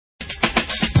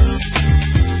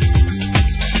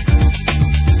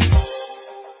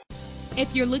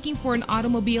If you're looking for an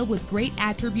automobile with great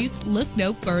attributes, look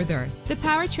no further. The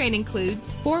powertrain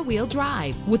includes four-wheel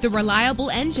drive with a reliable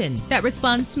engine that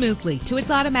responds smoothly to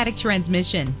its automatic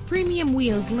transmission. Premium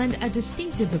wheels lend a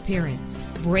distinctive appearance.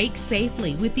 Brake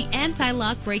safely with the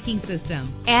anti-lock braking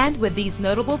system. And with these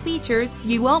notable features,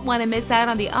 you won't want to miss out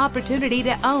on the opportunity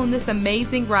to own this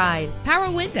amazing ride.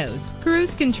 Power windows,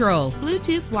 cruise control,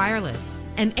 Bluetooth wireless,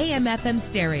 an AM/FM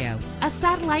stereo, a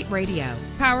satellite radio,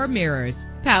 power mirrors,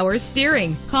 power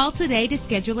steering. Call today to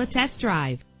schedule a test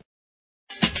drive.